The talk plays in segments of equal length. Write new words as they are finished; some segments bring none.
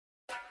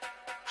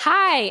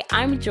Hi,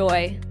 I'm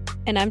Joy.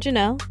 And I'm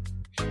Janelle.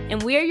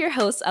 And we are your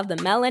hosts of the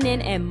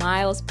Melanin and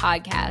Miles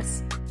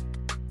podcast.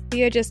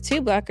 We are just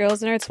two Black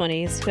girls in our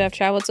 20s who have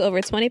traveled to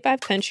over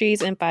 25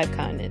 countries and 5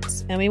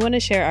 continents. And we want to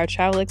share our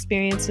travel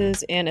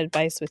experiences and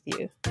advice with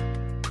you.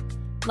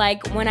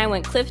 Like when I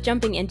went cliff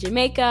jumping in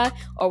Jamaica,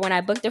 or when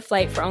I booked a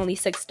flight for only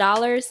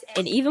 $6,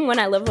 and even when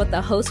I lived with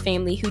a host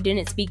family who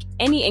didn't speak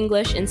any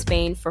English in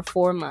Spain for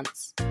 4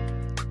 months.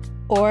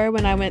 Or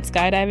when I went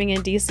skydiving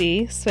in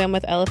DC, swam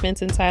with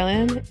elephants in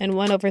Thailand, and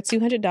won over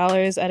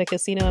 $200 at a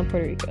casino in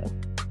Puerto Rico.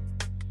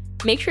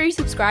 Make sure you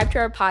subscribe to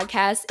our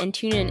podcast and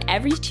tune in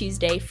every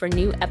Tuesday for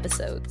new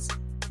episodes.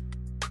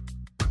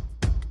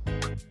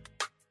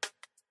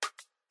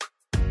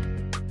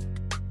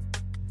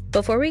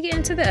 Before we get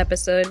into the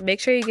episode, make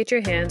sure you get your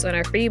hands on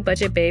our free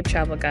Budget Babe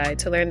travel guide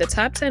to learn the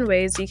top 10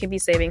 ways you can be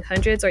saving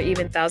hundreds or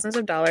even thousands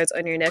of dollars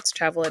on your next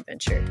travel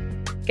adventure.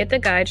 Get the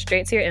guide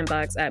straight to your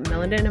inbox at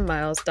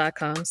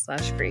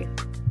melaninandmiles.com/free.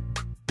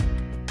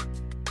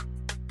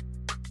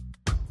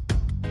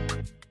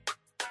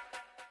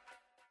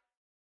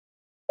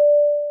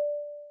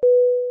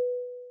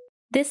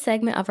 This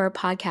segment of our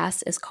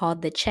podcast is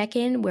called The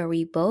Check-In, where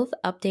we both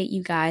update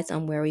you guys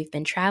on where we've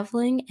been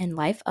traveling and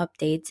life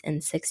updates in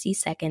 60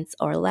 seconds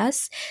or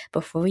less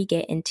before we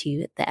get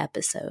into the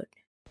episode.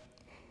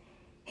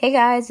 Hey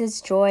guys, it's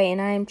Joy and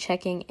I am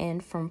checking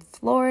in from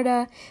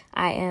Florida.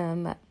 I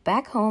am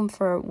back home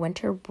for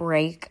winter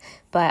break,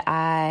 but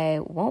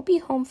I won't be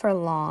home for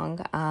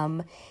long.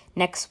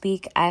 Next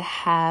week, I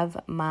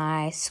have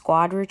my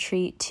squad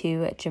retreat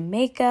to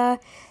Jamaica.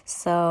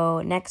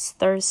 So next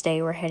Thursday,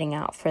 we're heading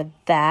out for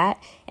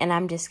that. And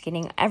I'm just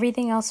getting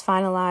everything else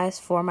finalized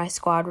for my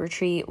squad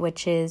retreat,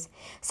 which is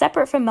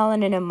separate from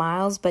Melanin and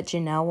Miles, but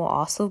Janelle will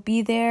also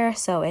be there.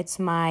 So it's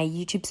my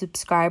YouTube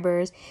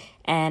subscribers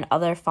and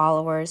other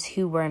followers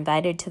who were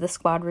invited to the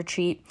squad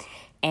retreat.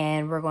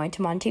 And we're going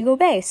to Montego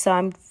Bay. So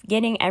I'm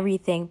getting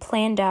everything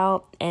planned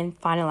out and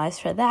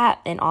finalized for that.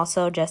 And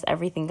also just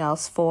everything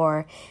else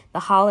for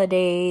the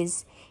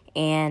holidays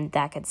and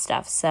that good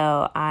stuff.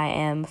 So I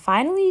am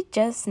finally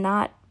just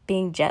not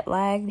being jet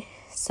lagged.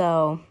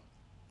 So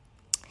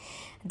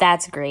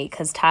that's great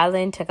because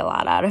Thailand took a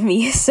lot out of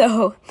me.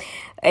 So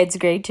it's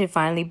great to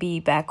finally be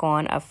back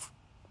on a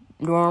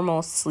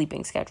normal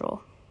sleeping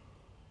schedule.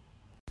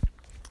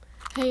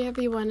 Hey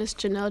everyone, it's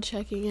Janelle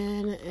checking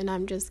in, and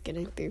I'm just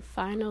getting through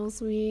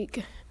finals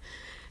week.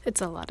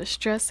 It's a lot of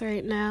stress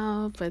right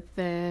now, but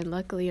then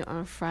luckily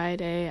on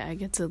Friday I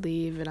get to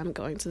leave and I'm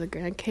going to the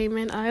Grand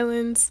Cayman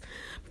Islands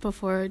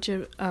before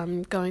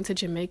going to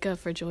Jamaica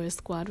for Joy's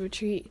squad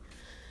retreat.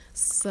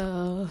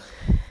 So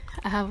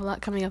I have a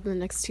lot coming up in the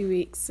next 2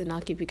 weeks, and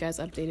I'll keep you guys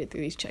updated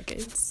through these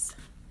check-ins.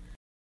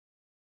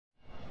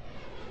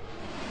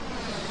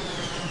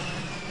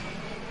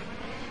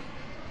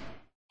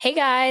 Hey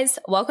guys,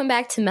 welcome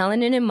back to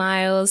Melanin and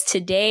Miles.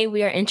 Today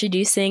we are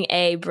introducing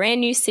a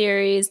brand new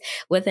series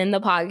within the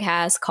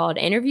podcast called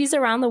Interviews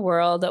Around the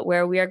World,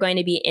 where we are going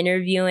to be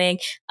interviewing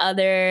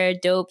other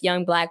dope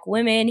young Black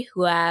women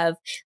who have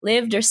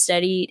lived or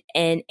studied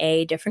in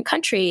a different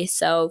country.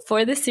 So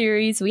for the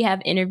series, we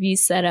have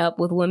interviews set up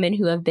with women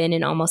who have been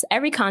in almost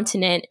every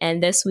continent.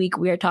 And this week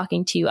we are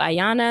talking to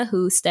Ayana,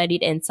 who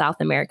studied in South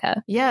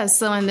America. Yeah,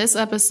 so in this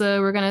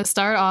episode, we're going to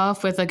start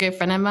off with a good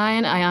friend of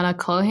mine, Ayana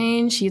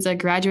Culhane. She's a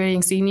graduating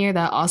senior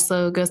that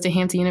also goes to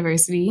Hampton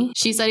University.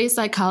 She studies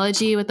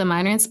psychology with a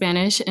minor in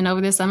Spanish, and over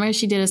the summer,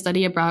 she did a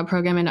study abroad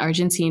program in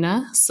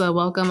Argentina. So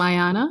welcome,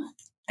 Ayana.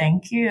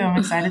 Thank you. I'm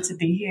excited to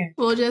be here.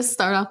 We'll just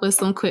start off with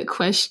some quick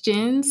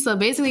questions. So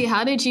basically,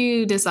 how did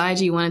you decide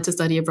you wanted to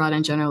study abroad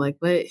in general? Like,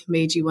 what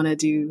made you want to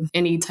do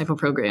any type of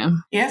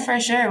program? Yeah, for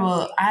sure.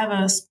 Well, I have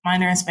a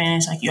minor in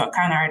Spanish, like you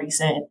kind of already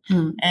said.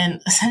 And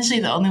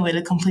essentially, the only way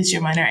to complete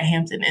your minor at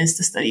Hampton is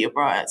to study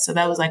abroad. So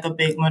that was like a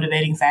big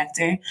motivating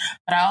factor.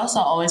 But I also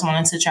always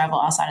wanted to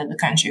travel outside of the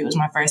country. It was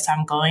my first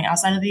time going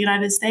outside of the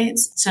United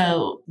States.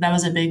 So that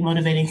was a big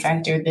motivating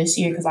factor this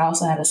year because I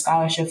also had a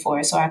scholarship for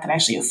it, so I could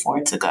actually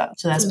afford to go.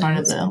 So that's part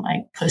of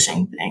the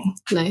pushing thing.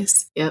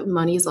 Nice. Yep.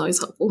 Money is always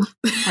helpful.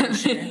 For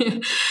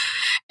sure.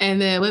 And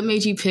then what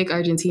made you pick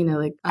Argentina?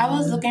 I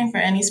was looking for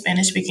any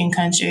Spanish speaking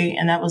country,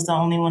 and that was the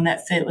only one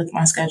that fit with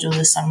my schedule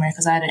this summer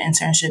because I had an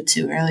internship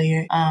too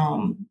earlier,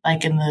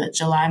 like in the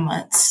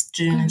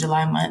June and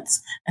July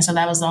months. And so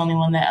that was the only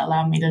one that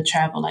allowed me to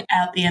travel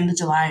at the end of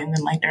July and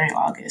then during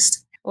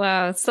August.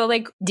 Wow. So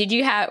did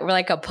you have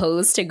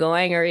opposed to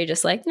going, or are you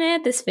just like, nah,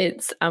 this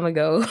fits, I'm gonna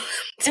go?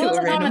 It was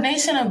a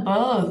combination of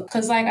both.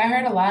 Cause I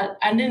heard a lot,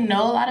 I didn't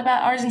know a lot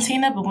about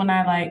Argentina, but when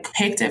I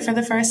picked it for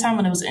the first time,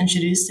 when it was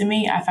introduced to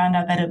me, I found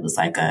out that it was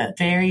a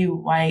very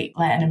white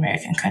Latin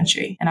American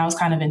country. And I was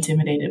kind of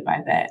intimidated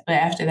by that. But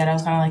after that, I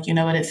was kind of you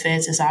know what, it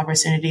fits, it's an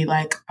opportunity.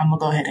 I'm gonna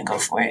go ahead and go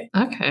for it.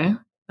 Okay.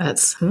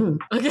 That's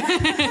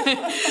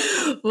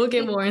okay. We'll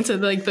get more into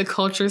the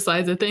culture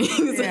sides of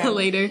things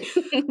later.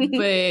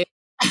 But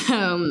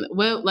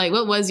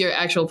what was your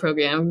actual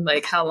program?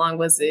 Like, how long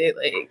was it?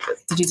 Like,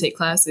 did you take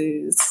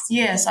classes?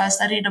 Yeah, so I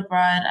studied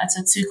abroad. I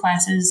took 2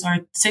 classes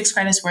or 6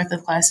 credits worth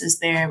of classes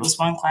there. It was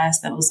one class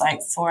that was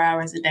like 4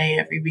 hours a day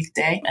every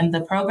weekday. And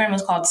the program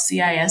was called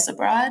CIS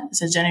Abroad.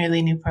 It's a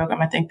generally new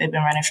program. I think they've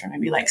been running for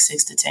maybe like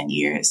 6 to 10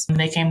 years. And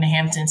they came to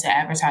Hampton to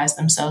advertise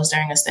themselves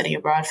during a study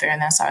abroad fair,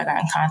 and that's how I got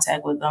in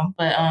contact with them.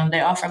 But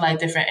they offer like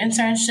different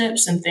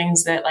internships and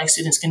things that like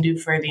students can do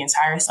for the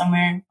entire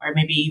summer, or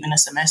maybe even a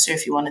semester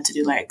if you wanted to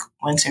do like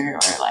winter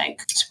or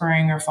like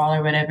spring or fall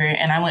or whatever.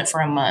 And I went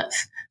for a month.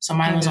 So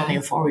mine was only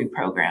a 4-week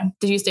program.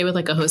 Did you stay with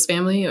like a host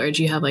family, or did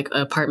you have like an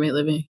apartment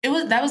living?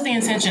 That was the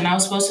intention. I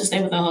was supposed to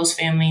stay with a host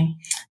family,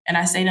 and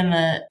I stayed in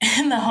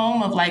the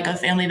home of like a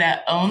family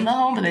that owned the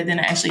home, but they didn't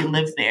actually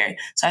live there.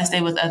 So I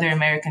stayed with other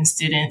American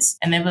students,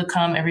 and they would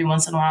come every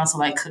once in a while to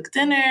like cook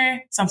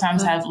dinner,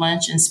 sometimes have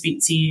lunch and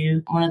speak to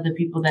you. One of the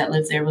people that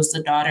lived there was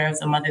the daughter of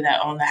the mother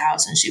that owned the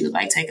house, and she would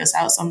like take us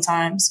out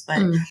sometimes.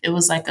 But it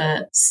was like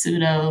a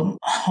pseudo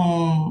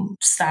home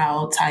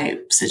style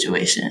type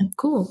situation.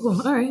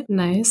 Cool. All right.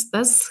 Nice.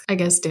 That's, I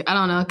guess, I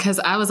don't know, because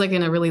I was like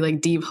in a really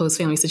like deep host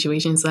family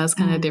situation, so that's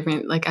kind of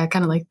different. Like I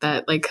kind of like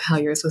that, like how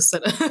yours was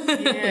set up.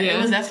 Yeah, it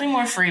was definitely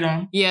more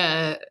freedom.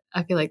 Yeah,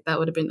 I feel like that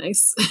would have been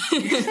nice.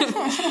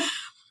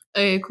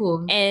 Okay,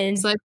 cool. And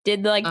so,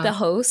 did the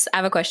host, I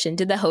have a question.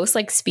 Did the host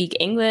like speak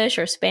English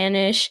or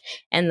Spanish?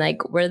 And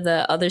like, were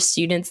the other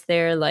students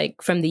there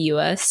like from the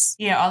US?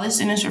 Yeah, all the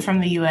students were from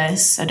the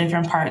US, so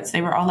different parts.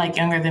 They were all like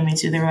younger than me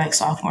too. They were like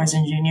sophomores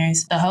and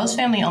juniors. The host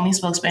family only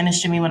spoke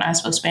Spanish to me when I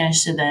spoke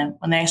Spanish to them,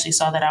 when they actually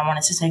saw that I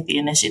wanted to take the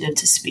initiative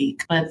to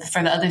speak. But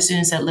for the other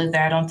students that lived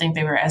there, I don't think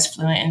they were as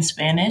fluent in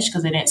Spanish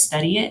because they didn't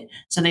study it.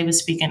 So they would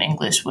speak in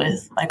English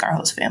with like our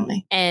host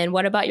family. And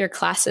what about your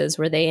classes?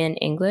 Were they in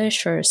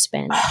English or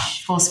Spanish?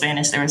 Full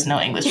Spanish. There was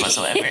no English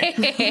whatsoever.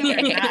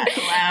 We're not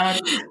allowed.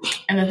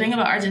 And the thing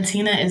about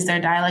Argentina is their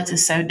dialect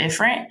is so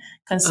different,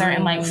 because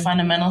certain like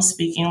fundamental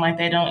speaking, like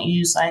they don't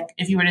use like,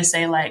 if you were to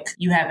say like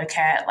you have a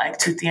cat, like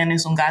tú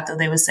tienes un gato,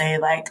 they would say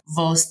like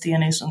vos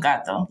tienes un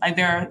gato. Like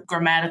there are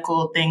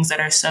grammatical things that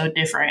are so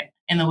different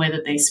in the way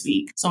that they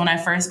speak. So when I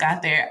first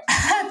got there,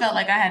 I felt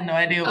like I had no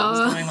idea what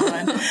was going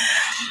on.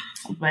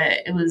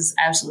 But it was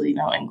absolutely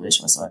no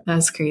English whatsoever.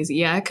 That's crazy.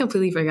 Yeah, I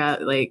completely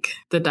forgot like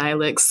the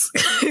dialects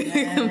are so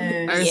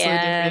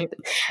different.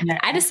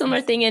 I did a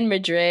similar thing in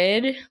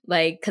Madrid,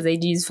 like because they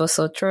use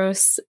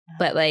vosotros.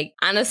 But like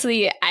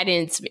honestly, I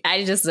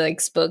just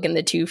like spoke in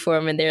the 2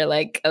 form, and they're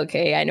like,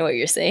 okay, I know what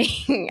you're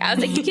saying. I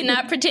was like, you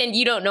cannot pretend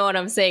you don't know what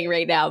I'm saying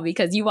right now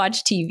because you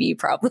watch TV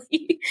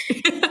probably.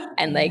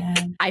 And like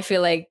I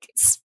feel like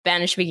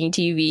Spanish speaking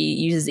TV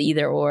uses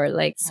either or,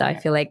 like, so I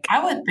feel like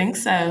I would think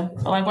so.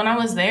 But like when I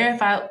was there,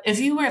 if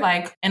you were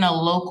like in a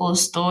local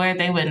store,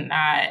 they would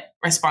not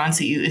respond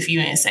to you if you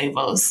didn't say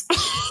vos. They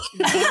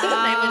would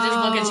just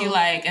look at you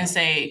like and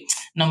say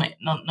no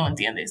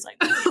entiendes, like.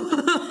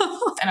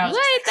 And I was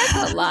what?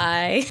 That's a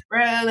lie.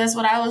 Bro, that's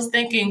what I was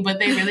thinking, but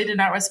they really did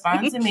not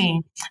respond to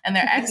me. And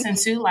their accent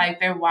too,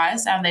 like their Y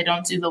sound, they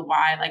don't do the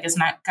Y, like it's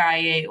not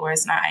Calle or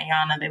it's not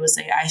Ayana. They would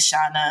say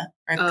Ayana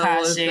or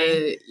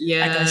Cache.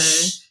 Yeah.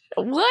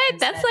 Like what?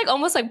 That's like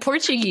almost like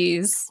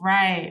Portuguese.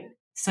 Right.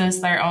 So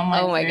it's their own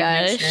like oh my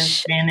gosh.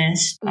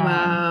 Spanish.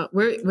 Wow.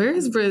 Where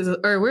is Brazil,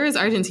 or where is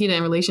Argentina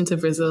in relation to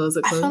Brazil? Is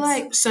it close? I feel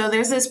like, so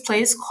there's this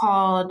place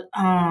called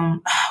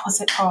what's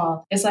it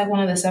called? It's like one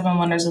of the 7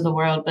 wonders of the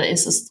world, but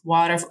it's this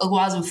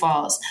Iguazu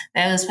Falls.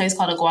 They have this place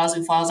called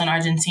Iguazu Falls in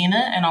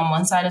Argentina, and on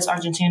one side is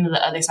Argentina,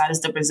 the other side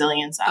is the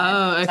Brazilian side.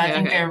 Oh, okay. So I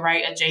think they're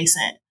right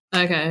adjacent.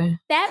 Okay.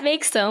 That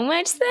makes so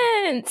much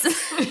sense.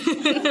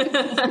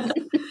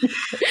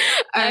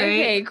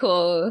 Okay,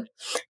 cool.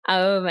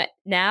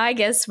 Now I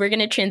guess we're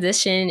gonna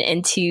transition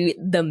into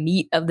the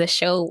meat of the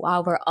show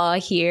while we're all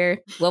here.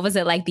 What was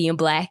it like being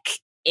Black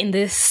in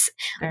this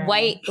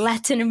white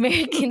Latin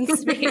American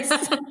space?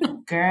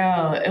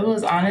 Girl, it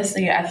was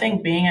honestly, I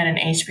think being at an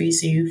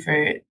HBCU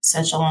for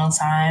such a long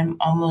time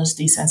almost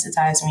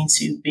desensitized me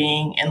to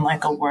being in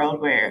like a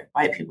world where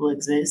white people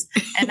exist.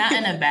 And not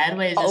in a bad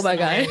way. Just oh my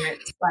God.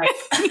 Like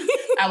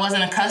I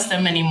wasn't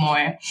accustomed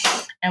anymore.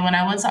 And when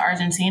I went to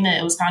Argentina,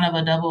 it was kind of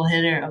a double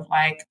hitter of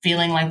like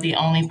feeling like the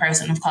only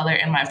person of color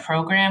in my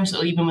program.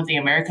 So even with the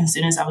American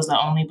students, I was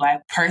the only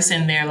Black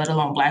person there, let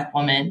alone Black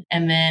woman.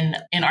 And then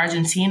in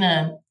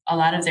Argentina, a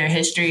lot of their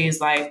history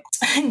is like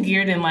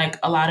geared in like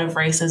a lot of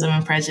racism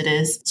and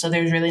prejudice. So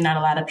there's really not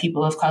a lot of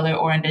people of color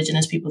or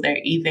indigenous people there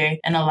either.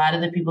 And a lot of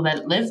the people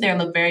that live there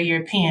look very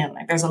European.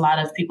 Like there's a lot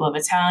of people of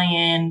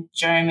Italian,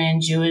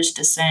 German, Jewish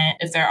descent.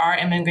 If there are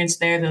immigrants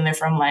there, then they're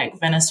from like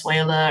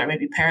Venezuela or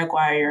maybe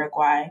Paraguay or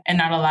Uruguay. And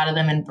not a lot of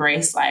them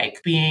embrace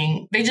like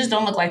they just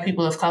don't look like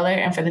people of color.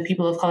 And for the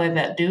people of color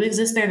that do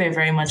exist there, they're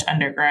very much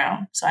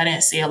underground. So I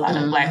didn't see a lot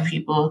of Black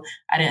people.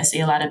 I didn't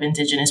see a lot of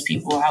indigenous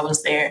people. I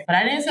was there, but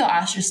I didn't feel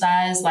ostracized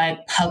criticized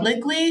like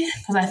publicly,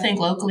 because I think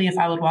locally, if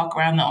I would walk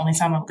around, the only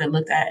time I would get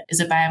looked at is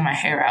if I had my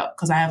hair out,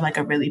 because I have like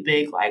a really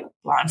big like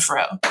blonde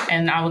fro,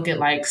 and I would get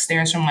like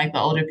stares from like the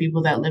older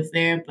people that live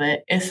there.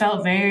 But it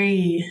felt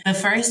the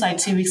first like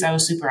 2 weeks I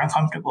was super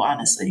uncomfortable,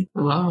 honestly.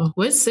 Wow.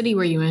 What city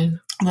were you in?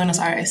 Buenos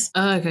Aires.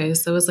 Oh, okay.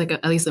 So it was like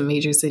at least a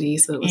major city.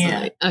 So it was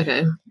like,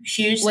 okay.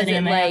 Huge Was city.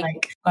 it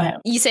like, go ahead.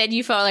 You said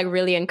you felt like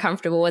really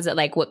uncomfortable. Was it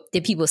like, what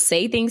did people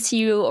say things to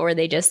you, or were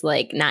they just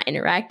like not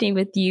interacting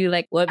with you?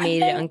 Like what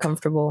made it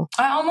uncomfortable?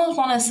 I almost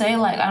want to say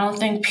like, I don't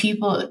think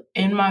people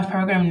in my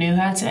program knew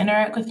how to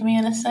interact with me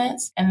in a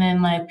sense. And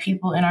then like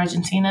people in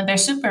Argentina,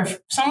 most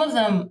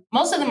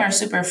of them are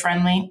super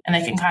friendly, and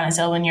they can kind of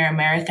tell when you're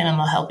American, and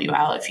they'll help you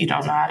out if you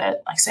don't know how to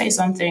like say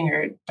something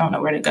or don't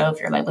know where to go,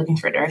 if you're like looking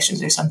for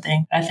directions or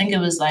something. I think it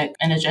was like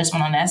an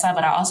adjustment on that side,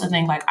 but I also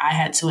think like I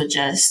had to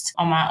adjust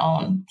on my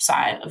own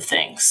side of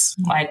things,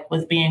 like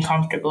with being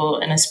comfortable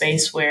in a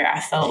space where I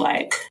felt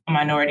like a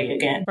minority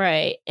again.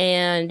 Right.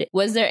 And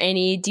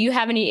do you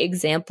have any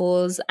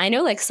examples? I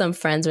know like some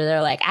friends where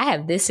they're like, I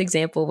have this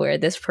example where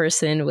this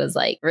person was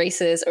like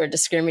racist or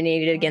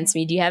discriminated against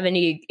me. Do you have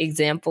any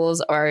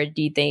examples, or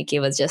do you think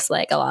it was just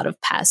like a lot of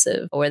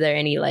passive? Or were there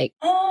any like...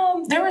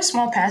 There were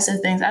small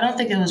passive things. I don't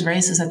think it was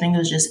racist. I think it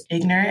was just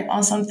ignorant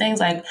on some things.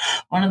 Like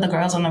one of the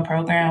girls on the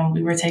program,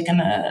 we were taking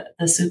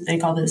the soup. They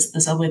call this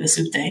the subway, the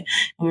soup day.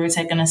 We were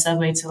taking a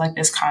subway to like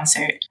this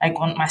concert, like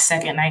my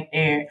second night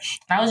there. And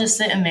I was just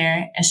sitting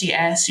there, and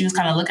she was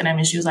kind of looking at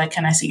me. She was like,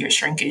 "Can I see your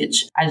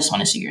shrinkage? I just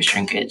want to see your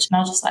shrinkage." And I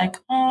was just like,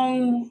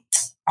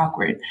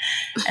 awkward.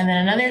 And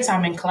then another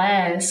time in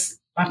class,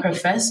 my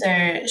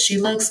professor, she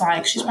looks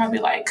like she's probably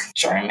like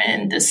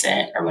German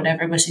descent or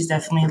whatever, but she's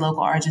definitely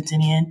local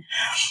Argentinian.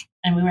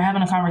 And we were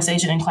having a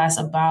conversation in class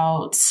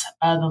about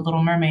The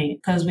Little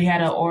Mermaid, because we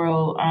had an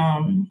oral,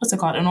 an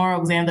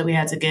oral exam that we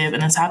had to give.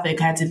 And the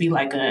topic had to be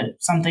like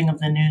something of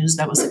the news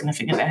that was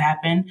significant that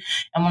happened.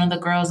 And one of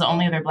the girls, the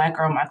only other Black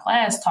girl in my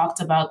class,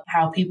 talked about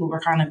how people were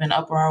kind of in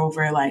uproar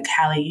over like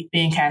Halle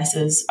being cast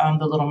as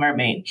The Little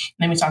Mermaid. And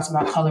then we talked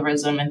about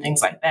colorism and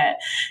things like that.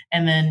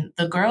 And then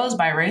the girl is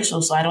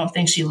biracial, so I don't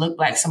think she looked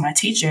Black to my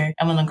teacher.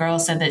 And when the girl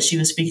said that she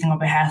was speaking on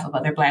behalf of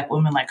other Black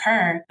women like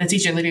her, the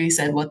teacher literally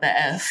said, "What the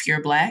F,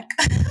 you're Black?"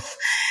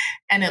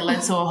 And it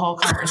led to a whole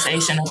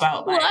conversation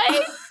about like,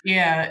 what?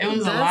 Yeah, it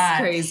was That's a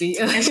lot. Crazy.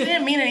 And she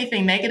didn't mean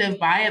anything negative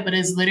by it, but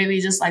it's literally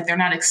just like they're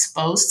not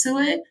exposed to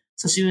it.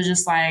 So she was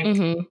just like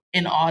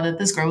in awe that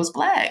this girl was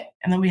Black.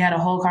 And then we had a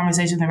whole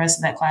conversation the rest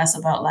of that class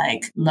about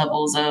like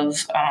levels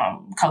of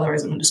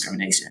colorism and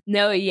discrimination.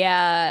 No,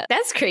 yeah,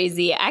 that's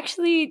crazy.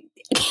 Actually,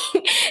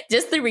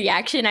 just the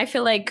reaction. I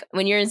feel like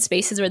when you're in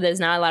spaces where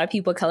there's not a lot of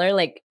people of color,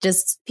 like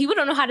just people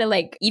don't know how to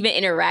like even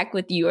interact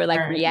with you or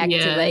like react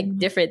to like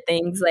different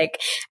things.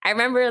 Like I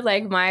remember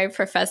like my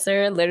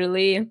professor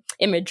literally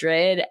in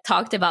Madrid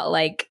talked about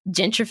like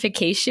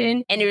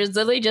gentrification, and it was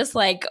literally just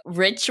like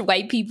richer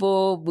white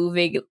people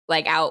moving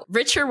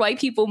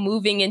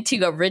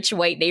into a rich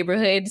white neighborhood.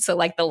 So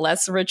like the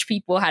less rich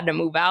people had to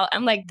move out.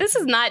 I'm like, this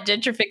is not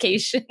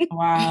gentrification.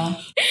 Wow.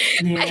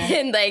 Yeah.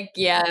 And like,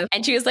 yeah.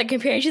 And she was like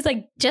comparing, she's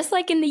like, just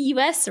like in the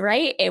US,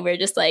 right? And we're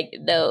just like,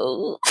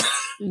 no.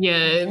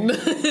 Yeah.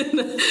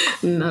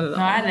 No,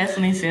 I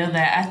definitely feel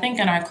that. I think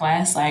in our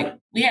class, like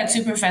we had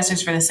two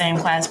professors for the same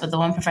class, but the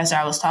one professor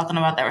I was talking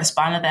about that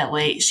responded that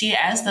way, she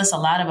asked us a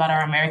lot about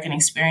our American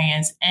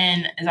experience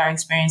and our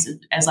experience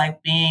as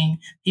like being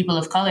people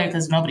of color,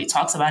 because nobody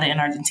talks about it in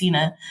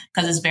Argentina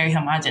because it's very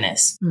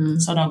homogenous.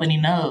 So nobody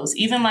knows.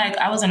 Even like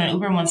I was in an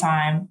Uber one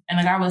time, and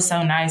the guy was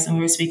so nice, and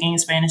we were speaking in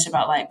Spanish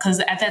about like, because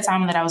at that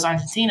time that I was in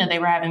Argentina, they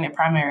were having their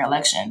primary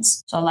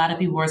elections. So a lot of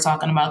people were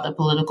talking about the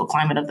political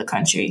climate of the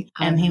country.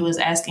 And he was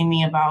asking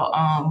me about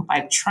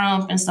like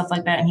Trump and stuff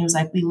like that. And he was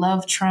like, "We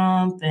love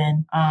Trump,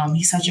 and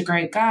he's such a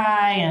great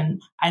guy,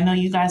 and I know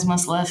you guys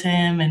must love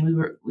him." And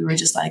we were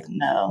just like,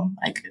 no,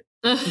 like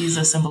he's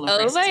a symbol of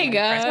racism. Oh my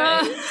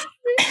God.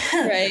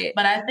 Right.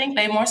 But I think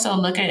they more so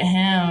look at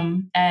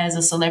him as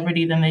a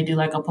celebrity than they do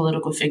like a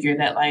political figure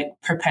that like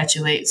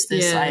perpetuates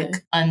this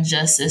like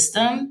unjust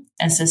system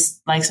and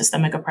like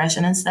systemic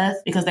oppression and stuff,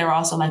 because they were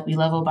also like, "We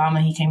love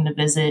Obama, he came to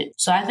visit."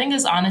 So I think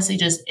it's honestly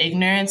just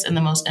ignorance in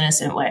the most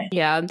innocent way.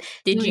 Yeah.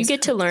 Did you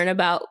get to learn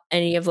about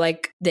any of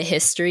like the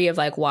history of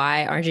like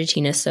why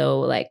Argentina is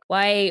so like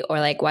white, or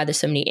like why there's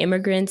so many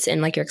immigrants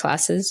in like your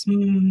classes?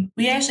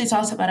 We actually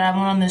talked about it. I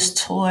went on this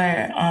tour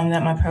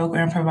that my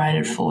program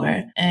provided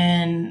for,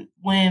 and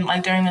when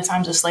like during the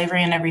times of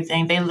slavery and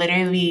everything, they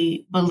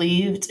literally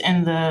believed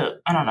in the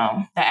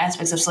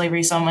aspects of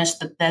slavery so much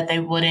that they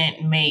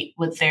wouldn't mate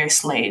with their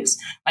slaves.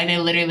 Like they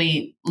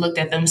literally looked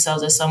at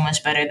themselves as so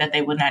much better that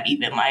they would not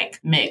even like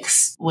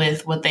mix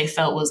with what they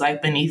felt was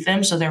like beneath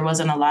them. So there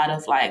wasn't a lot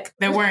of like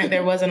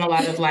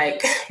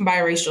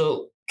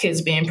biracial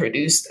kids being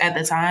produced at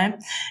the time.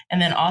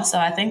 And then also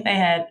I think they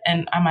had,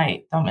 and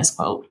don't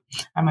misquote,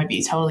 I might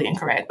be totally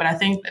incorrect, but I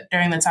think that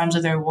during the times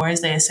of their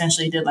wars, they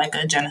essentially did like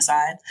a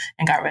genocide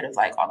and got rid of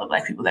like all the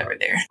Black people that were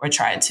there, or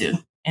tried to.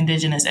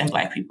 Indigenous and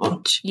Black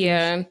people.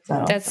 Yeah,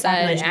 so, that's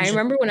sad. I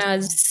remember when I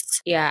was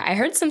Yeah, I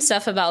heard some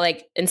stuff about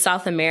like in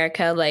South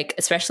America, like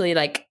especially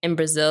like in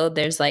Brazil,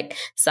 there's like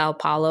Sao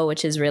Paulo,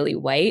 which is really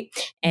white.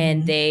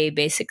 And they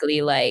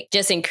basically like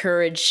just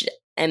encourage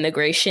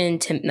immigration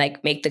to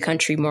like make the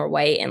country more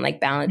white and like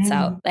balance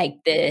out like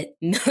the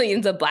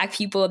millions of Black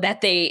people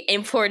that they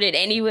imported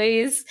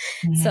anyways.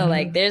 So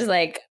like there's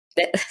like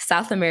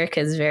South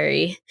America is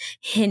very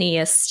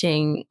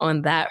interesting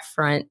on that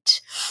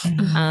front.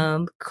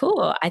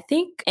 Cool. I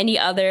think any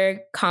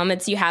other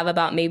comments you have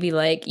about maybe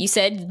like you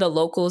said the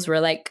locals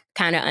were like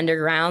kind of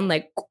underground,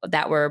 like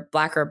that were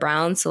Black or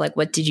brown. So like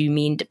what did you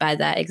mean by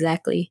that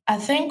exactly? I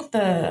think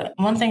the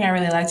one thing I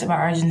really liked about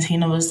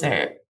Argentina was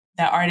that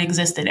art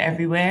existed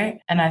everywhere.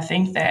 And I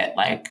think that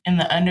like in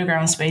the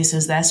underground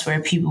spaces, that's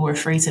where people were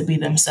free to be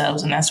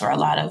themselves. And that's where a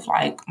lot of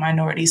like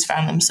minorities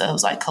found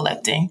themselves like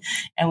collecting.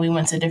 And we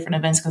went to different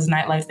events because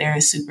nightlife there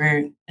is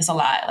it's a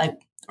lot. Like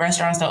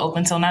restaurants don't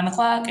open till 9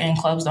 o'clock and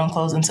clubs don't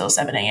close until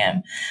 7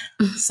 a.m.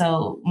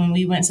 So when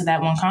we went to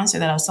that one concert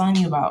that I was telling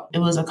you about, it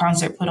was a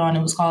concert put on,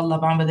 it was called La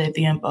Bamba de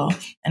Tiempo.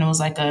 And it was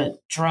like a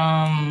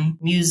drum,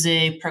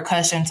 music,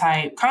 percussion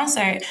type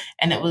concert.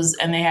 And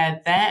they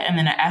had that and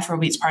then an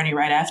Afrobeats party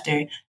right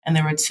after. And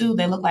there were two,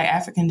 they looked like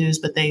African dudes,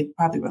 but they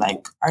probably were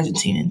like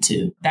Argentinian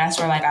too. That's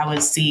where like I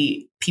would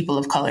see people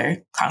of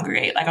color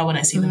congregate. Like I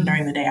wouldn't see them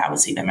during the day. I would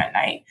see them at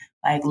night,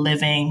 like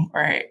living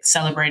or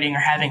celebrating or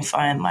having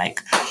fun. Like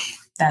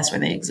that's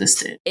where they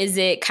existed. Is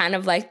it kind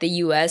of like the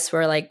US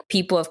where like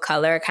people of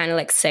color are kind of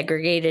like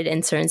segregated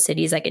in certain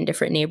cities, like in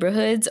different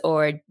neighborhoods,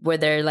 or were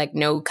there like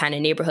no kind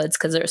of neighborhoods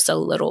because there's so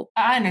little?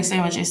 I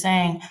understand what you're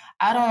saying.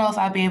 I don't know if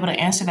I'd be able to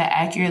answer that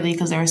accurately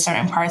because there were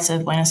certain parts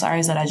of Buenos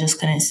Aires that I just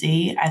couldn't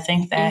see. I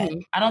think that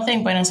I don't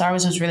think Buenos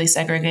Aires was really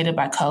segregated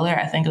by color.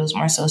 I think it was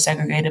more so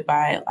segregated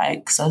by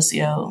like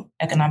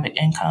socioeconomic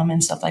income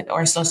and stuff like that,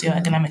 or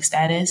socioeconomic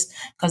status,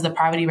 because the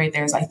poverty rate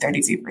there is like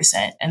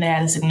 33%. And they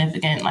had a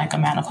significant like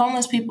amount of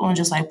homeless people in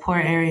just like poor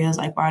areas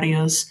like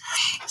barrios.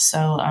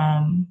 So,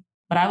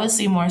 but I would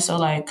see more so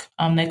like,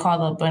 they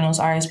call the Buenos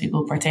Aires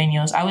people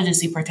porteños. I would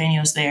just see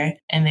porteños there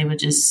and they would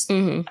just,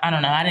 I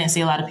don't know. I didn't see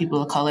a lot of people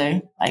of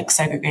color like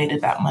segregated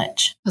that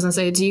much. I was gonna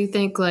say, do you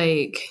think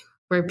like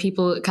were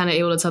people kind of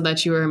able to tell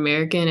that you were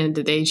American and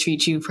did they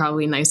treat you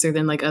probably nicer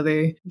than like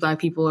other Black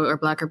people or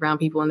Black or brown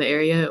people in the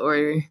area?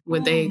 Or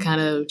would they kind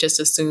of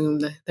just assume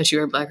that you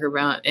were Black or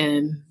brown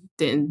and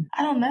didn't?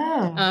 I don't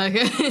know.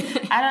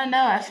 Okay. I don't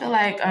know. I feel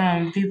like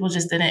people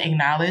just didn't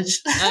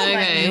acknowledge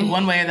like,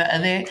 one way or the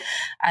other.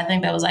 I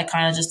think that was like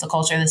kind of just the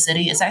culture of the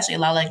city. It's actually a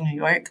lot like New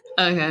York.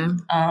 Okay.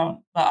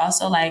 But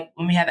also like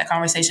when we had that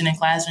conversation in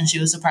class when she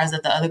was surprised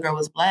that the other girl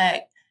was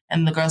Black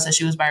and the girl said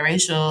she was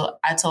biracial,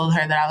 I told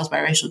her that I was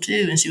biracial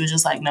too. And she was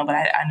just like, no, but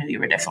I knew you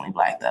were definitely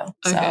Black though.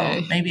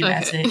 So maybe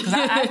that's it. Because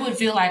I would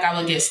feel like I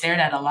would get stared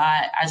at a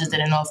lot. I just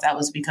didn't know if that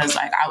was because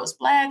like I was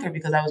Black or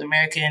because I was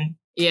American.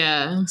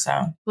 Yeah.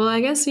 So, well,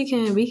 I guess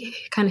we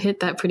kind of hit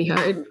that pretty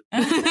hard.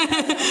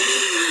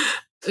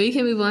 We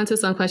can move on to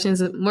some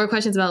more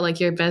questions about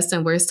like your best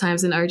and worst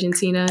times in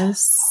Argentina.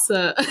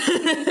 So,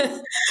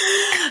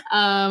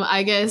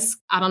 I guess,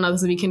 I don't know if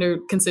this would be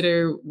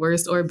considered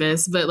worst or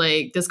best, but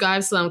like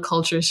describe some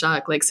culture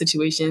shock, like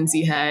situations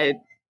you had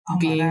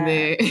being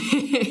there.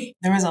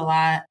 There was a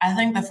lot. I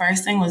think the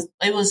first thing was,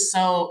 it was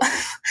so,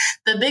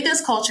 the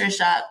biggest culture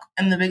shock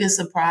and the biggest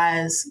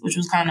surprise, which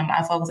was kind of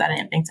my fault because I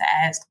didn't think to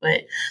ask,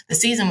 but the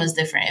season was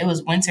different. It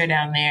was winter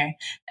down there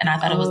and I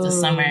thought it was the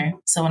summer.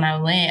 So when I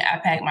went, I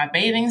packed my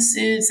bathing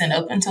suits and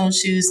open-toed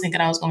shoes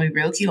thinking I was going to be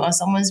real cute on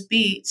someone's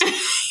beach.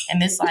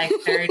 And it's like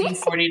 30,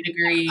 40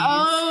 degrees.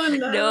 Oh,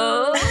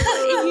 no.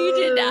 You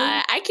did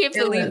not. I can't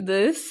believe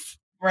this.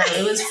 Right.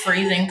 It was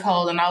freezing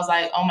cold. And I was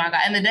like, oh my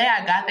God. And the day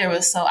I got there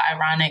was so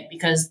ironic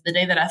because the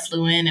day that I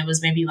flew in, it was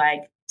maybe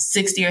like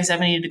 60 or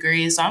 70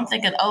 degrees. So I'm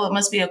thinking, oh, it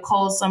must be a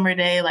cold summer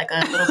day, like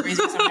a little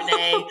breezy summer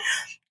day.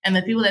 And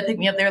the people that picked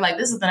me up, they were like,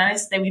 this is the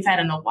nicest day we've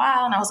had in a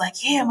while. And I was like,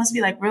 yeah, it must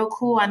be like real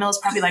cool. I know it's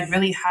probably like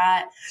really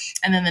hot.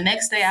 And then the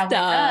next day I woke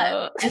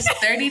up, it's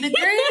 30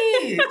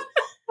 degrees.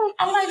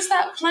 I'm like,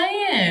 stop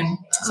playing.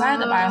 So I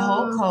had to buy a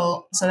whole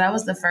coat. So that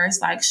was the first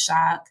like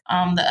shock.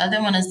 The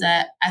other one is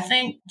that I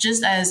think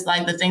just as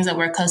like the things that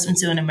we're accustomed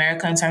to in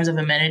America in terms of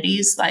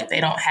amenities, like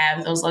they don't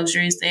have those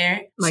luxuries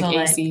there. Like so,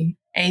 AC.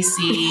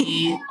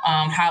 AC,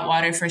 hot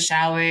water for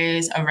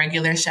showers, a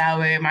regular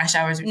shower. My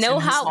showers were no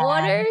hot long.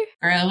 water?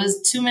 Girl, it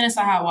was 2 minutes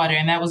of hot water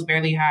and that was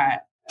barely hot.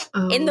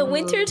 In the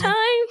winter time?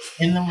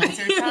 In the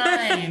winter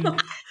time.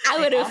 I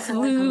would have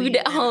flew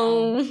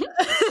home.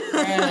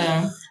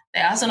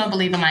 They also don't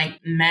believe in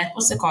like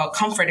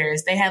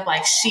comforters. They had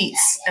like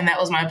sheets and that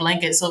was my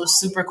blanket. So it was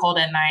super cold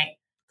at night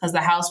because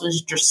the house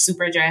was just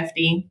super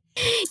drafty.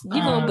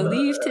 You won't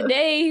believe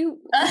today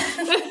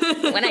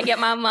when I get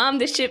my mom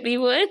to ship me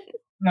one.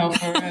 No,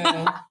 for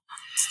real.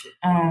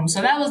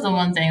 So that was the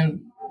one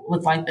thing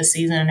with like the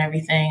season and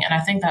everything. And I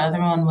think the other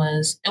one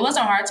was, it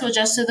wasn't hard to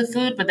adjust to the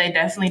food, but they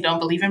definitely don't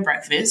believe in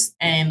breakfast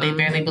and they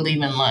barely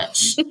believe in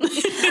lunch.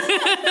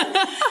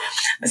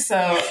 So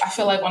I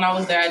feel like when I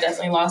was there, I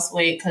definitely lost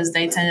weight because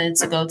they tended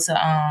to go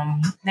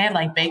to, they had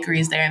like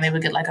bakeries there and they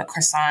would get like a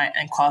croissant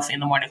and coffee in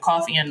the morning.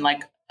 Coffee and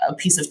like a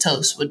piece of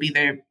toast would be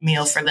their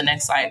meal for the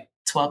next like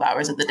 12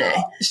 hours of the day.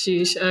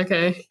 Sheesh.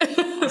 Okay.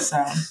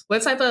 So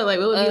what type of, like,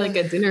 what would be like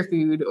a dinner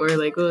food, or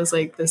like what was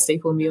like the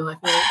staple meal? I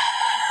feel like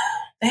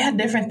they had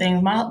different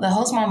things. The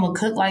host mom would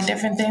cook like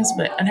different things,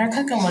 and her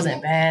cooking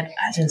wasn't bad.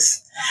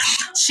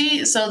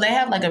 So they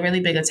have like a really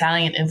big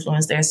Italian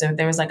influence there. So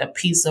there was like a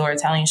pizza or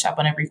Italian shop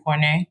on every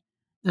corner.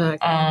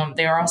 Okay.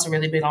 They are also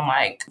really big on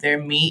like their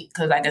meat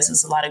because I guess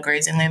it's a lot of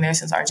grazing land there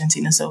since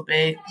Argentina's so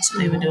big. So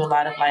they would do a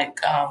lot of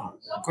like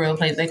grill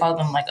plates. They call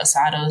them like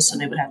asados. So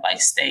they would have like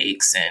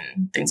steaks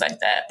and things like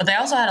that. But they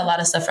also had a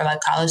lot of stuff for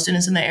like college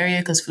students in the area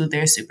because food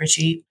there is super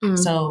cheap.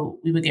 So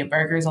we would get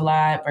burgers a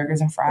lot, burgers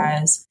and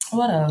fries.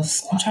 What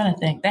else? I'm trying to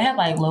think. They had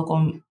like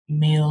local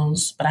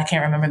meals, but I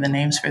can't remember the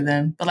names for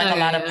them. But like a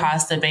lot of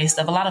pasta-based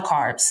stuff, a lot of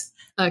carbs.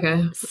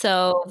 Okay.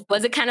 So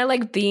was it kind of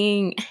like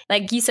being,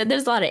 like you said,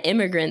 there's a lot of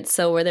immigrants.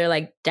 So were there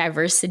like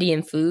diversity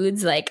in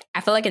foods? Like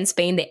I feel like in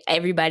Spain,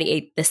 everybody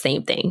ate the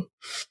same thing.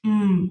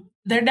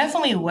 There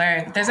definitely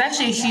were. There's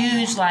actually a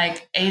huge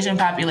like Asian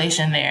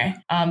population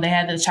there. They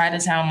had the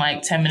Chinatown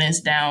like 10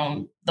 minutes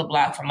down the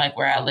block from like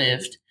where I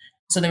lived.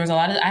 So there was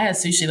I had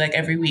sushi like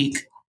every week.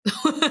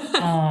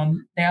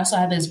 They also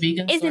had this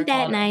vegan store. Isn't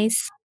that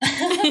nice?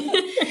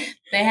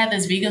 They had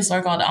this vegan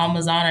store called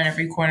Amazon on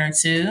every corner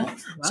too. Wow.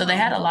 So they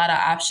had a lot of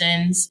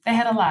options. They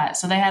had a lot.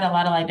 So they had a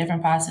lot of like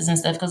different pastas and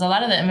stuff because a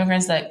lot of the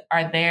immigrants that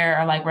are there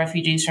are like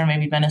refugees from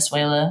maybe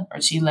Venezuela or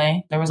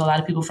Chile. There was a lot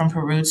of people from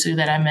Peru too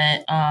that I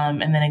met.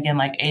 And then again,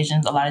 like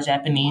Asians, a lot of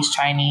Japanese,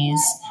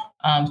 Chinese,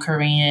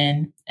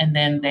 Korean. And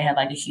then they had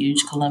like a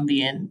huge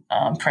Colombian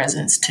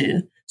presence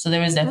too. So there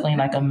was definitely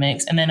like a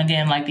mix. And then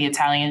again, like the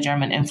Italian,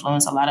 German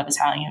influence, a lot of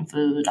Italian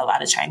food, a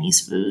lot of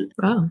Chinese food.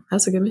 Wow,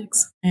 that's a good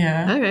mix.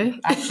 Yeah. Okay.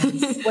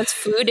 Was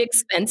food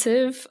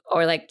expensive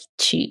or like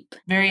cheap?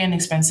 Very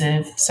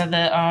inexpensive. So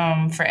the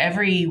for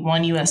every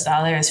 $1 US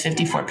is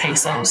 54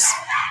 pesos.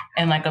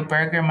 And like a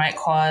burger might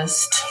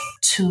cost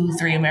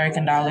 $2-3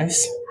 American.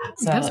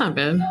 So that's not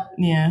bad.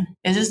 Yeah.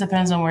 It just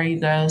depends on where you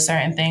go.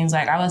 Certain things,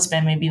 like I would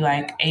spend maybe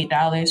like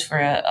 $8 for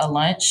a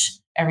lunch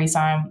every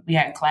time we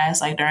had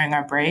class, like during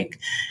our break,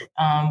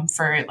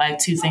 for like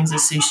 2 things of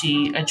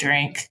sushi, a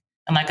drink,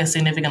 and like a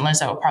significant lunch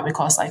that would probably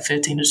cost like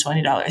 $15 to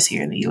 $20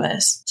 here in the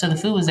US. So the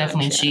food was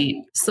definitely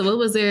cheap. So what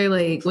was there,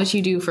 like, what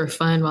you do for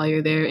fun while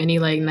you're there? Any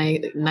like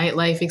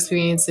nightlife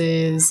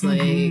experiences?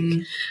 Like,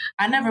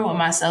 I never went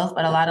myself,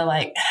 but a lot of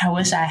like, I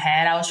wish I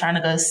had. I was trying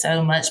to go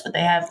so much, but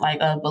they have like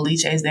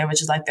boliches there,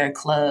 which is like their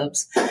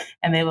clubs.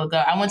 And they would go.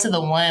 I went to the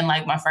one,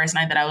 like my first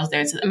night that I was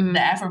there, the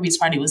Afrobeats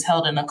party was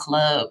held in a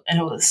club. And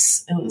it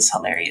was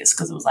hilarious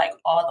because it was like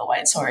all the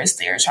white tourists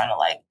there trying to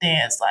like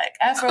dance like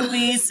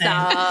Afrobeats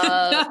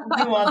and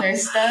do all their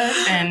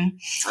stuff. And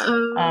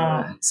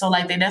so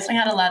like they definitely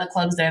had a lot of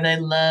clubs there. They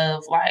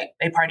love, like,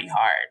 they party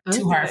hard.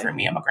 Too hard for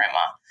me. I'm a grandma.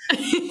 But,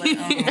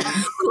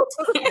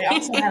 they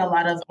also had a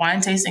lot of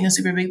wine tasting is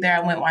super big there.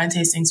 I went wine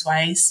tasting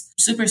twice.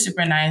 Super,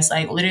 super nice.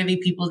 Like literally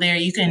people there,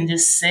 you can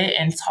just sit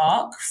and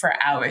talk for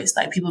hours.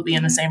 Like people be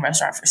in the same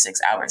restaurant for 6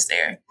 hours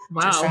there.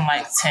 Wow. Just from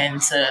like 10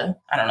 to,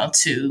 I don't know,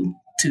 2,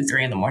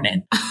 3 in the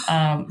morning.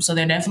 So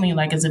they're definitely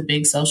like, it's a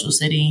big social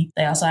city.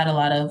 They also had a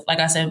lot of, like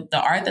I said, the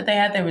art that they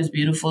had there was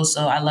beautiful.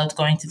 So I loved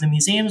going to the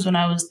museums when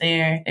I was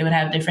there. They would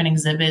have different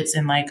exhibits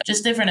and like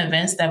just different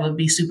events that would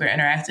be super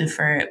interactive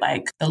for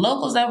like the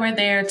locals that were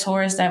there,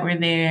 tourists that were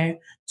there.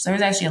 So there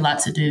was actually a lot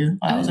to do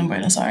while I was in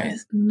Buenos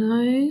Aires.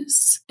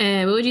 Nice.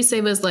 And what would you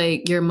say was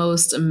like your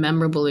most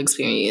memorable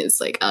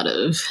experience, like out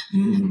of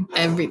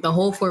the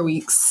whole 4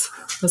 weeks?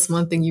 That's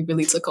one thing you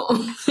really took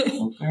home.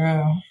 Oh,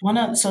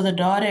 girl. So the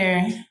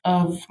daughter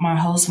of my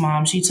host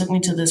mom, she took me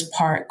to this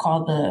park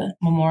called the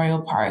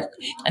Memorial Park.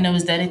 And it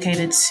was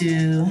dedicated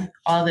to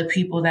all the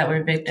people that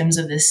were victims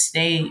of this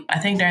state. I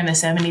think during the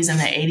 70s and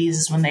the 80s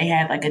is when they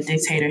had like a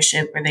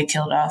dictatorship where they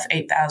killed off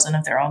 8,000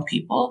 of their own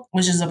people,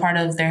 which is a part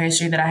of their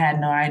history that I had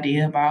no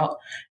idea about.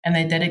 And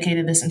they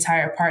dedicated this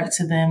entire park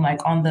to them,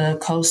 like on the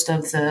coast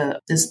of the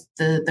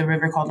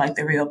river called like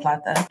the Rio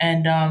Plata.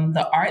 And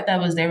the art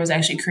that was there was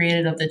actually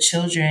created by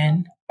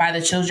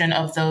the children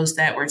of those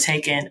that were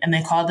taken. And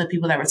they called the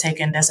people that were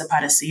taken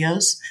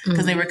desaparecidos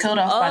because they were killed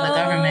off by the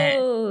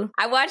government.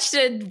 I watched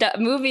a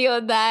movie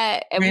on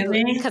that.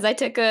 Really? Because I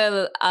took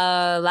a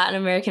Latin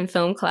American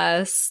film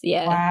class.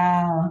 Yeah.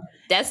 Wow.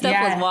 That stuff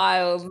was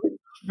wild.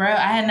 Bro,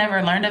 I had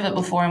never learned of it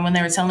before. And when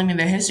they were telling me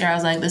their history, I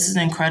was like, this is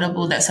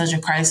incredible that such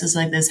a crisis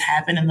like this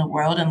happened in the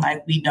world and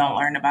like we don't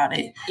learn about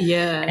it.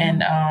 Yeah.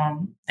 And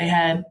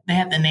they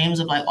had the names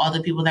of like all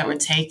the people that were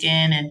taken,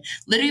 and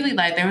literally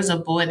like there was a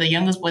boy, the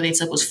youngest boy they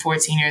took was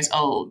 14 years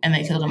old, and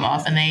they killed him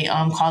off, and they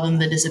called them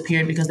the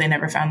disappeared because they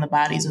never found the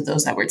bodies of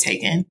those that were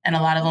taken. And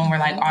a lot of them were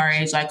like our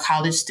age, like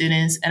college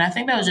students. And I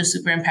think that was just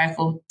super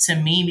impactful to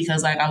me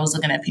because like I was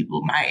looking at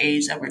people my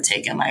age that were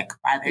taken like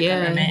by their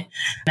government.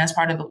 And that's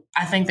part of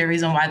I think the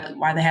reason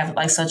why they have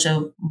like such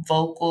a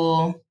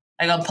vocal,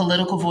 like a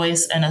political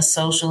voice and a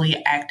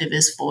socially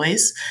activist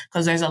voice,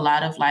 because there's a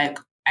lot of like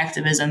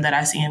activism that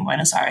I see in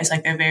Buenos Aires.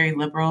 Like they're very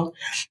liberal,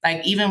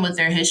 like even with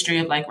their history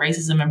of like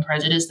racism and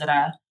prejudice that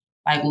I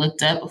like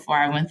looked up before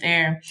I went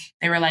there.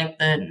 They were like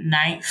the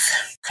ninth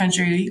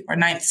country or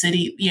ninth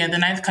city. Yeah, the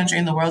ninth country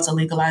in the world to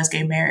legalize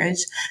gay marriage.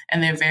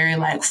 And they're very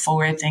like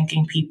forward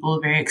thinking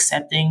people, very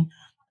accepting,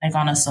 like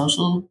on a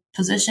social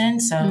position.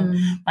 So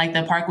like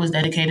the park was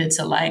dedicated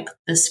to like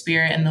the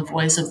spirit and the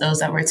voice of those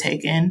that were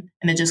taken.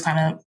 And it just kind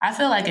of, I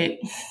feel like it,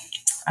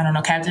 I don't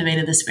know,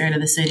 captivated the spirit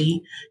of the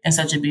city in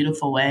such a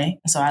beautiful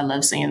way. So I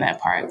love seeing that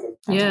part.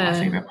 That's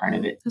my favorite part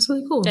of it. That's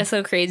really cool. That's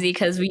so crazy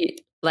because we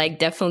like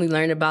definitely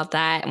learned about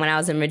that when I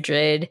was in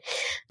Madrid,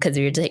 because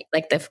we were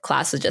like the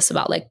class was just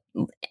about like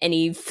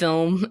any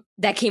film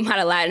that came out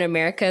of Latin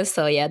America.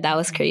 So yeah, that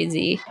was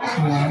crazy.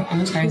 Yeah, it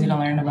was crazy to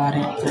learn about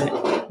it.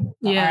 But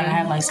yeah, I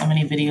have like so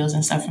many videos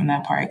and stuff from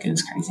that park. It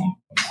was crazy.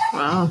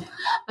 Wow.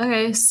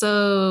 Okay,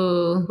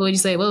 so what would you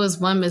say? What was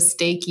one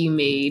mistake you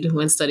made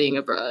when studying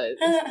abroad?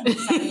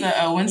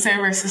 The winter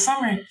versus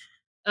summer.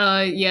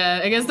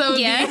 Yeah, I guess that would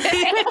be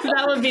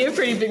that would be a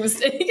pretty big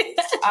mistake.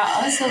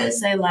 I also would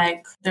say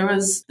like there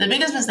was the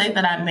biggest mistake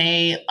that I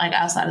made like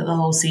outside of the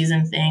whole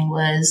season thing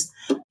was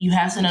you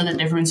have to know the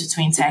difference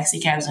between taxi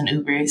cabs and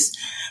Ubers,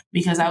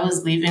 because I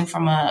was leaving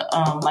from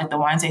a like the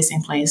wine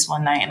tasting place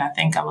one night, and I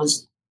think I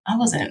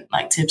wasn't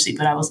like tipsy,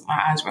 but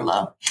my eyes were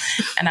low,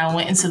 and I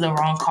went into the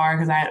wrong car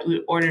because I had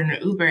ordered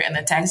an Uber, and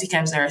the taxi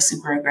cabs there are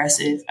super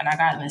aggressive, and I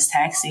got in this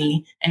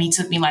taxi and he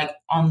took me like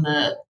on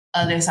the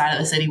other side of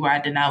the city where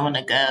I did not want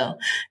to go.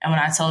 And when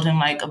I told him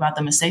like about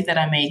the mistake that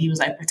I made, he was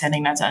like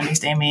pretending not to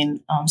understand me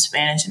in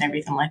Spanish and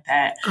everything like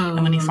that.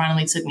 And when he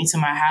finally took me to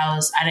my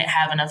house, I didn't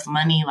have enough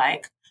money.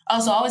 Like,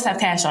 so always have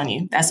cash on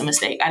you. That's a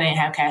mistake. I didn't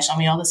have cash on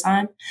me all the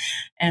time.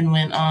 And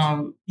when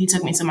he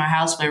took me to my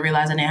house, but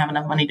realized I didn't have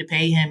enough money to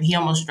pay him, he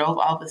almost drove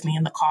off with me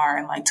in the car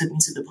and like took me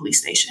to the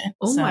police station.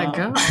 My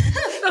God.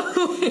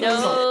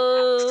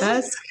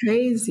 That's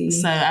crazy.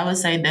 So I would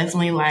say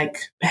definitely like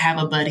have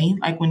a buddy,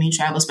 like when you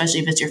travel,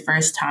 especially if it's your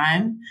first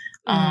time.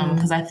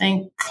 Because I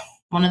think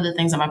one of the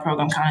things that my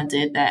program kind of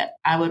did that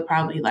I would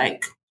probably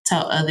like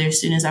tell other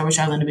students that we're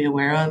traveling to be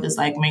aware of is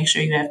like make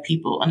sure you have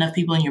enough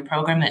people in your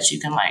program that you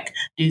can like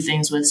do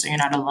things with so you're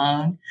not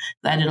alone.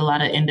 I did a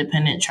lot of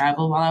independent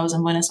travel while I was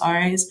in Buenos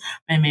Aires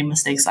and made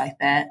mistakes like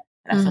that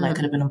I feel like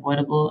could have been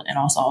avoidable, and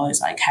also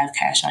always like have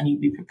cash on you,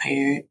 be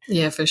prepared.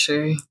 Yeah, for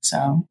sure.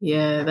 So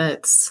yeah,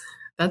 that's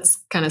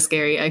kind of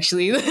scary,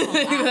 actually.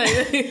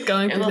 Like,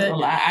 going through that. A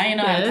lot. I didn't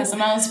know how to cuss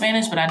them out in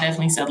Spanish, but I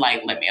definitely said,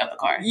 like, let me out the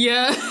car.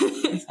 Yeah.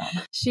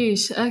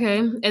 Sheesh. Okay.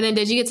 And then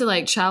did you get to,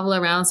 like, travel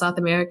around South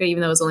America, even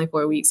though it was only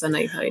 4 weeks? I know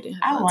you probably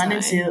didn't have I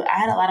wanted to. I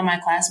had a lot of my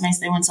classmates,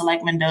 they went to,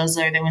 like,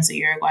 Mendoza, or they went to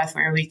Uruguay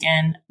for a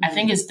weekend. I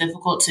think it's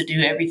difficult to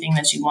do everything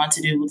that you want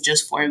to do with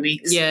just 4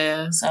 weeks.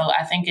 Yeah. So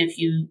I think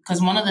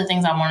because one of the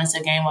things I wanted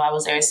to gain while I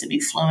was there is to be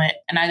fluent.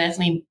 And I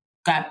definitely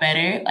got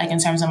better, like in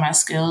terms of my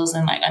skills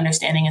and like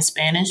understanding in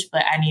Spanish,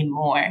 but I need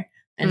more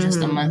than just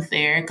a month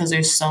there because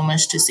there's so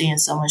much to see and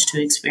so much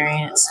to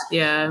experience.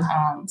 Yeah.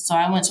 So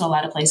I went to a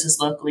lot of places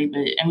locally,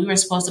 and we were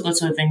supposed to go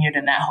to a vineyard,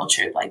 and that whole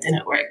trip like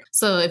didn't work.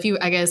 So if you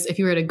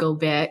were to go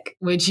back,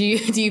 do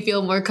you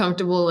feel more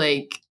comfortable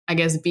like I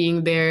guess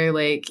being there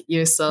like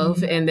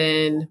yourself and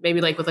then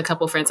maybe like with a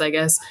couple friends, I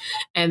guess,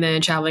 and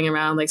then traveling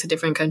around like to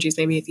different countries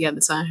maybe if you had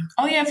the time?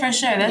 Oh yeah, for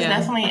sure. That's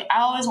definitely,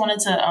 I always wanted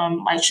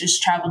to like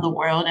just travel the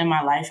world in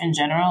my life in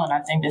general, and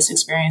I think this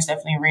experience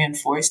definitely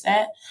reinforced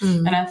that.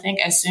 And I think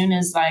as soon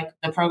as like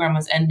the program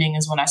was ending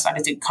is when I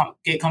started to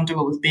get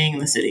comfortable with being in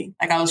the city.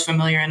 Like I was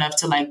familiar enough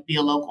to like be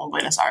a local in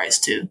Buenos Aires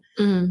too.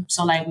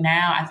 So like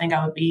now I think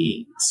I would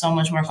be so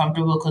much more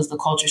comfortable because the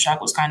culture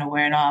shock was kind of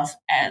wearing off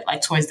at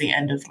like towards the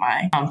end of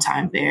my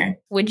time there.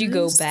 Would you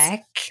go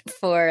back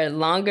for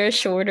longer,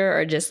 shorter,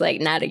 or just like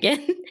not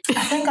again?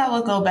 I think I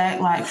would go back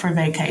like for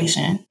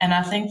vacation. And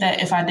I think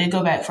that if I did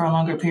go back for a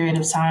longer period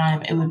of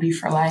time, it would be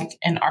for like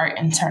an art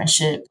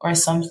internship or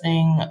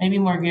something maybe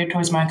more geared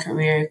towards my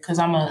career, because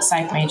I'm a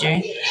psych major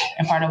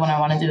and part of what I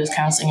want to do is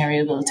counseling and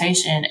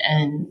rehabilitation,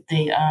 and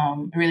they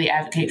really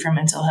advocate for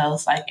mental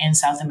health like in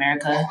South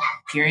America,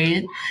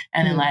 period,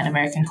 and in Latin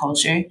American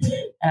culture.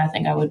 And I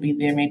think I would be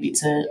there maybe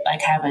to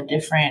like have a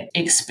different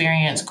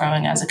experience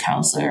growing as a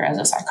counselor, as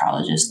a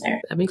psychologist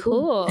there. That'd be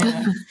cool.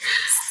 Yeah.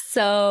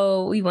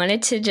 So we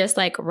wanted to just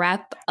like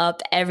wrap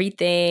up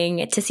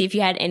everything to see if you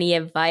had any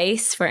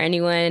advice for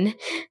anyone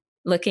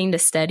looking to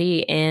study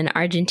in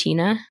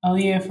Argentina. Oh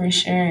yeah, for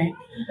sure.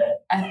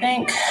 I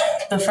think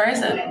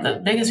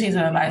the biggest piece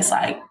of advice,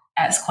 like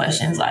ask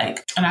questions,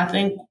 like, and I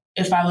think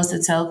if I was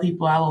to tell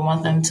people, I would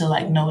want them to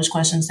like know which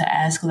questions to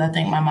ask, because I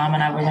think my mom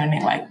and I were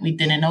learning like we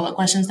didn't know what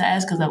questions to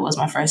ask because that was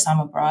my first time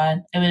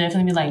abroad. It would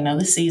definitely be like, know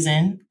the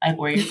season, like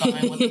where you're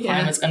going, what the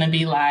climate's going to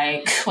be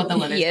like, what the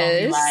weather's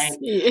going to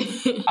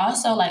be like.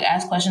 Also, like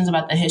ask questions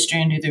about the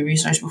history and do the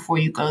research before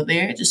you go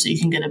there, just so you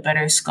can get a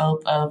better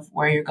scope of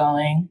where you're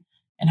going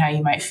and how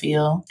you might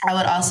feel. I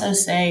would also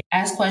say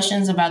ask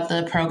questions about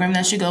the program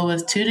that you go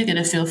with too, to get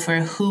a feel for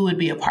who would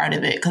be a part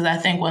of it. Because I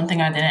think one thing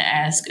I didn't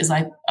ask is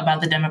like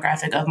about the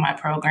demographic of my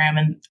program.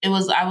 And I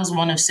was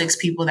one of 6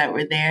 people that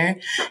were there.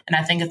 And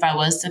I think if I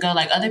was to go,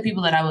 like other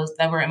people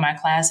that were in my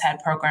class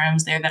had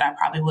programs there that I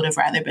probably would have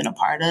rather been a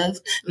part of.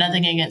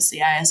 Nothing against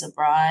CIS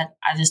abroad.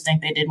 I just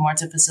think they did more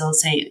to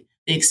facilitate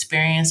the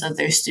experience of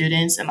their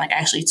students and like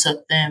actually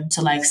took them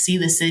to like see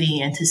the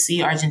city and to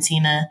see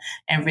Argentina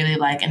and really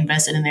like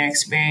invested in their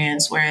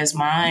experience. Whereas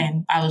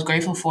mine, I was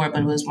grateful for it,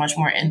 but it was much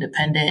more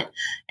independent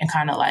and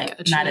kind of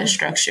like not as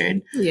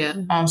structured.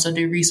 Yeah. So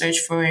do research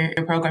for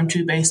your program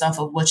too, based off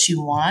of what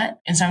you want.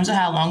 In terms of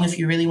how long, if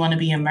you really want to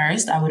be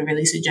immersed, I would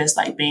really suggest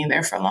like being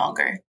there for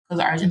longer.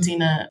 Because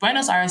Argentina,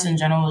 Buenos Aires in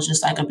general was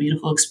just like a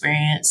beautiful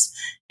experience.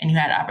 And you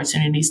had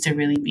opportunities to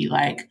really be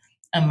like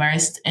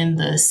immersed in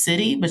the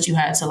city, but you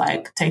had to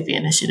like take the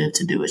initiative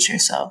to do it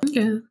yourself.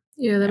 Okay.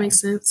 Yeah, that makes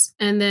sense.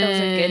 And then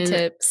those are good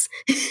tips.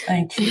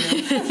 Thank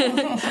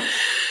you.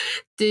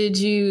 Did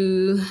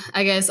you,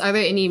 I guess, are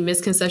there any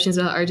misconceptions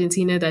about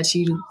Argentina that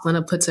you want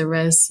to put to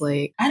rest?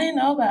 Like, I didn't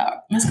know about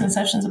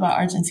misconceptions about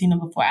Argentina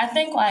before. I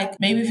think like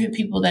maybe for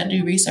people that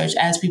do research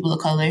as people of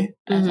color,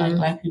 as like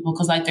Black people,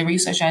 because like the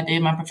research I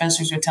did, my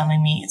professors were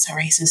telling me it's a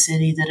racist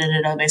city,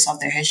 based off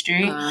their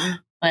history.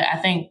 But I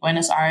think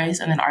Buenos Aires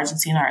and then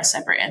Argentina are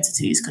separate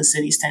entities because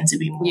cities tend to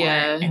be more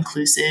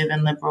inclusive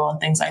and liberal and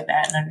things like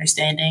that and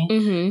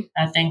understanding.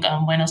 I think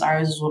Buenos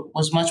Aires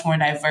was much more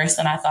diverse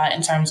than I thought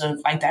in terms of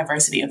like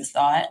diversity of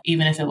thought,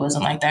 even if it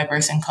wasn't like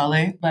diverse in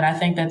color. But I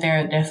think that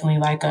they're definitely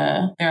like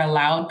they're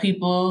loud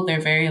people. They're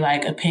very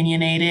like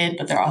opinionated,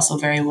 but they're also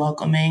very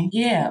welcoming.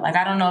 Yeah, like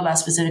I don't know about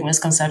specific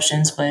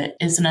misconceptions, but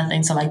it's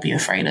nothing to like be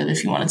afraid of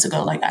if you wanted to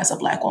go like as a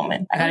Black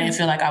woman. Like I didn't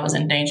feel like I was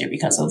in danger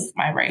because of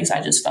my race.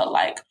 I just felt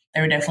like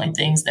there were definitely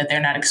things that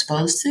they're not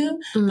exposed to,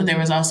 but there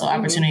was also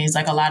opportunities.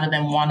 Like a lot of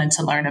them wanted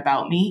to learn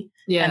about me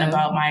and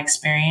about my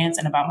experience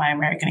and about my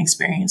American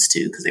experience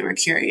too, because they were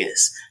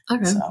curious.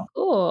 Okay. So.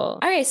 Cool.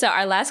 All right. So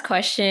our last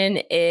question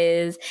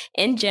is,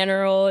 in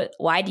general,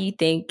 why do you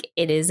think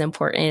it is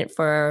important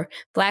for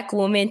Black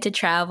women to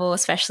travel,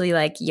 especially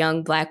like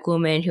young Black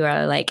women who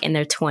are like in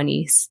their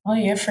 20s? Oh,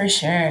 yeah, for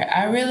sure.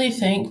 I really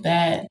think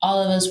that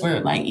all of us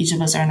were like, each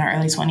of us are in our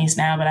early 20s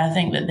now, but I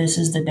think that this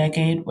is the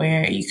decade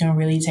where you can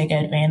really take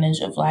advantage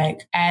of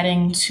like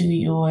adding to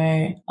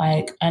your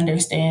like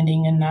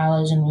understanding and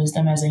knowledge and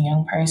wisdom as a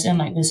young person.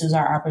 Like this is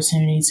our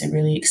opportunity to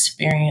really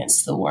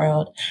experience the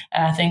world.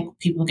 And I think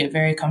people get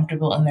very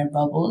comfortable in their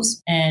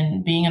bubbles.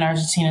 And being in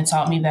Argentina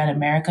taught me that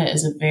America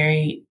is a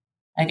very,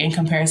 like in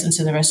comparison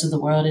to the rest of the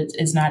world,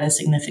 it's not as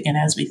significant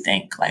as we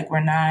think. Like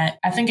we're not,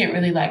 I think it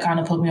really like kind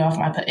of put me off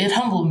it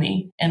humbled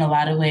me in a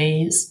lot of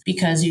ways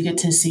because you get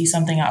to see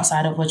something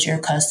outside of what you're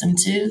accustomed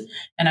to.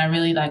 And I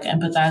really like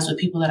empathize with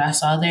people that I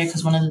saw there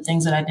because one of the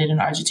things that I did in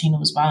Argentina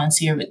was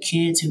volunteer with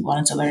kids who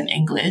wanted to learn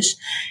English.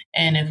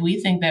 And if we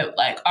think that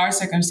like our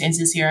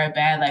circumstances here are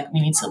bad, like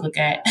we need to look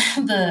at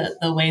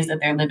the ways that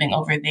they're living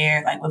over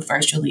there, like with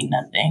virtually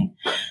nothing.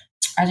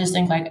 I just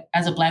think like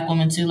as a Black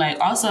woman too, like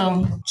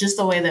also just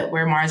the way that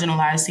we're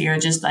marginalized here,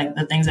 just like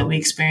the things that we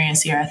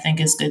experience here, I think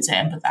it's good to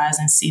empathize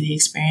and see the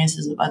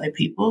experiences of other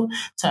people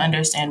to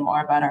understand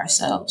more about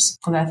ourselves.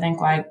 Because I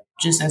think like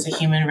just as a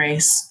human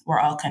race, we're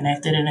all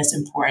connected and it's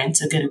important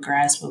to get a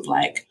grasp of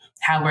like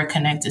how we're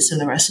connected to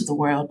the rest of the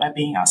world by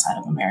being outside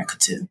of America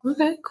too.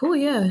 Okay, cool.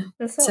 Yeah.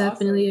 That's so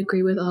definitely awesome.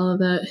 Agree with all of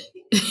that.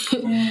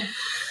 Yeah.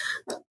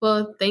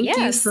 Well, thank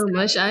you so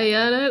much,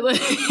 Ayana.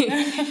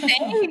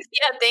 Thanks.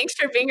 Yeah, thanks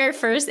for being our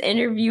first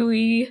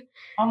interviewee.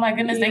 Oh my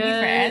goodness, thank you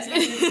for asking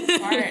me this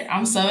part.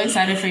 I'm so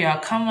excited for y'all.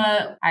 Come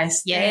up. I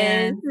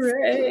stand. Yes.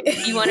 Right.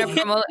 Do you want to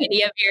promote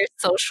any of your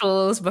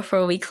socials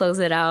before we close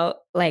it out?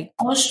 Like,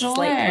 oh,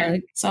 sure.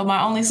 So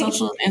my only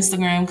social is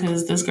Instagram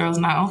because this girl's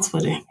not on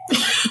Twitter.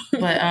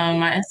 But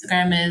my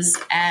Instagram is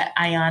at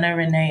Ayana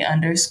Renee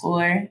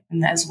 _.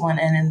 And that's one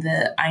N in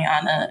the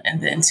Ayana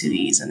and then 2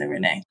 E's in the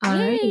Renee.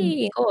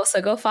 Yay. Cool. So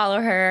go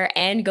follow her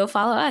and go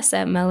follow us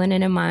at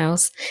Melanin and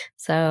Miles.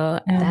 So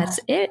that's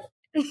it.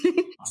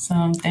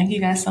 Awesome. Thank you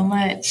guys so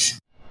much.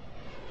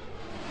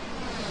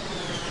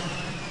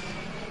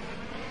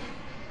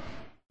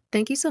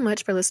 Thank you so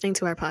much for listening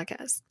to our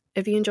podcast.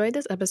 If you enjoyed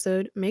this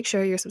episode, make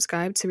sure you're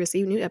subscribed to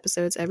receive new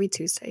episodes every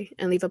Tuesday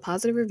and leave a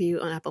positive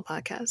review on Apple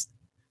Podcasts.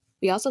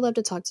 We also love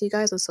to talk to you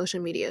guys on social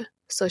media,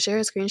 so share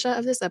a screenshot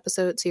of this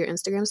episode to your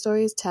Instagram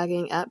stories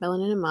tagging at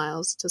Melanin and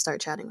Miles to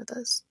start chatting with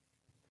us.